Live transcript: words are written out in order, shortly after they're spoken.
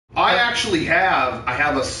actually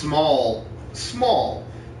have a small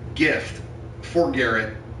gift for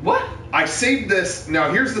Garrett. What? I saved this.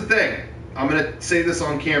 Now here's the thing. I'm gonna say this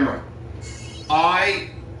on camera.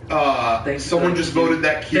 Someone just voted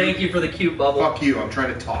that cute. Thank you for the cute bubble. Fuck you. I'm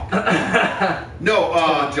trying to talk. No.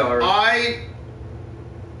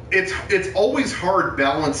 It's always hard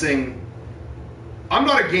balancing. I'm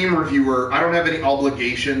not a game reviewer. I don't have any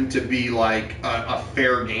obligation to be like a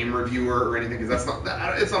fair game reviewer or anything, because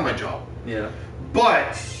it's not my job. Yeah.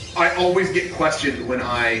 But I always get questioned when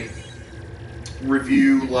I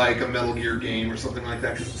review like a Metal Gear game or something like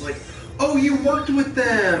that, because it's like, oh, you worked with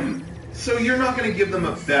them, so you're not going to give them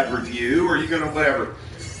a bad review, or you're going to whatever.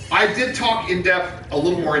 I did talk a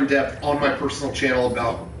little more in depth on my personal channel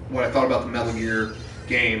about what I thought about the Metal Gear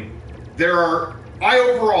game. I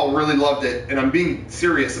overall really loved it, and I'm being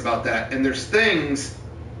serious about that. And there's things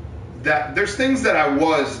that I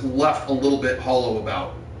was left a little bit hollow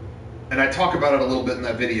about, and I talk about it a little bit in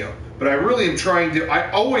that video. But I really am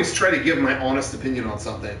I always try to give my honest opinion on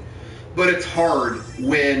something, but it's hard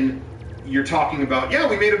when you're talking about, yeah,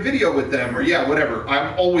 we made a video with them, or yeah, whatever.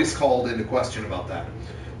 I'm always called into question about that.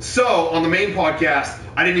 So on the main podcast,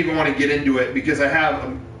 I didn't even want to get into it because I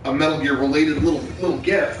have a Metal Gear related little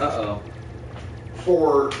gift.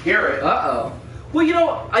 For Garrett.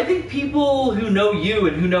 Well, I think people who know you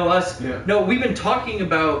and who know us know we've been talking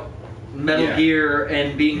about Metal Gear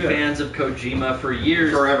and being fans of Kojima for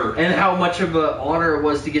years. Forever. And how much of an honor it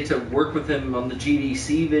was to get to work with him on the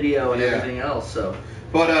GDC video and everything else. So.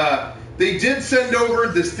 But they did send over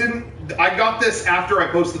this. I got this after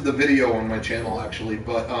I posted the video on my channel, actually.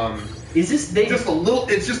 But is this It's just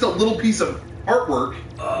a little piece of artwork.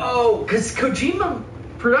 Oh, because Kojima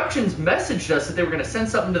Productions messaged us that they were going to send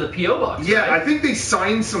something to the P.O. box. Yeah, right? I think they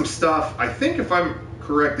signed some stuff. I think, if I'm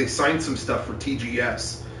correct, they signed some stuff for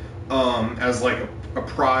TGS as like a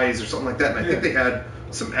prize or something like that. And I think they had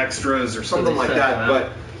some extras or something like that.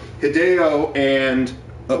 But Hideo and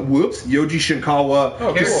Yoji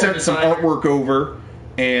Shinkawa just sent some artwork over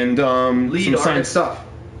and some signed stuff.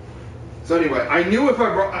 So anyway, I knew if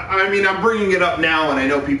I'm bringing it up now, and I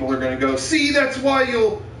know people are going to go, see, that's why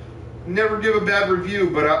you'll never give a bad review,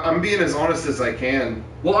 but I'm being as honest as I can.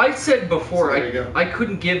 Well, I said before, So I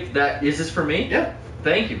couldn't give that. Is this for me? Yeah.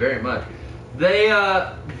 Thank you very much.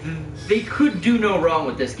 They could do no wrong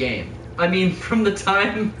with this game. I mean, from the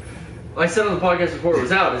time I said on the podcast before it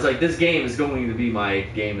was out, it's like, this game is going to be my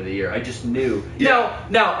game of the year. I just knew. Yeah.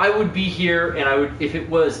 Now I would be here, and I would, if it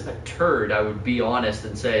was a turd, I would be honest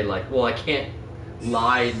and say, like, well, I can't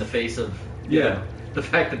lie in the face of the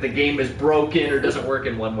fact that the game is broken or doesn't work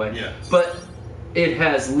in one way. Yeah. But it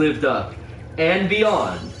has lived up and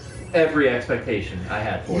beyond every expectation I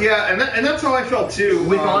had for it. Yeah, and that's how I felt too.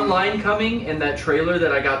 With online coming and that trailer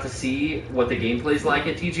that I got to see what the gameplay's like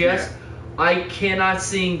at TGS, I cannot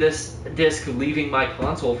see this disc leaving my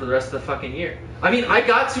console for the rest of the fucking year. I mean, I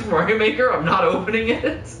got Super Mario Maker. I'm not opening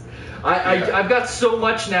it. I've got so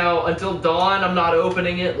much now. Until dawn, I'm not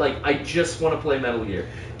opening it. Like, I just want to play Metal Gear.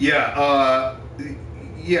 Yeah,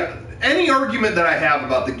 any argument that I have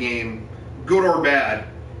about the game, good or bad,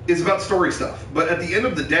 is about story stuff. But at the end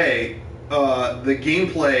of the day, the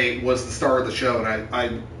gameplay was the star of the show, and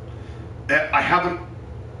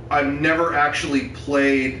I've never actually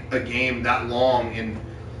played a game that long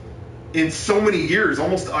in so many years.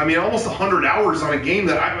 Almost 100 hours on a game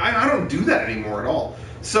that I don't do that anymore at all.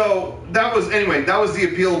 So that was the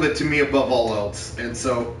appeal of it to me above all else. And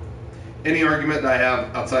so any argument that I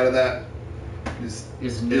have outside of that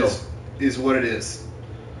is nil. Is what it is.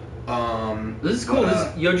 This is cool. This is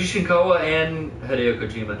Yoji Shinkawa and Hideo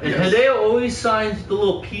Kojima. And Hideo always signs the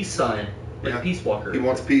little peace sign, like Peace Walker. He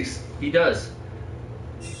wants peace. He does.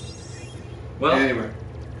 Well, anyway.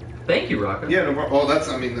 Thank you, Rocco. Yeah, no problem. Oh, that's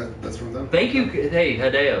from them. Thank you. Hey,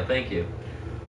 Hideo, thank you.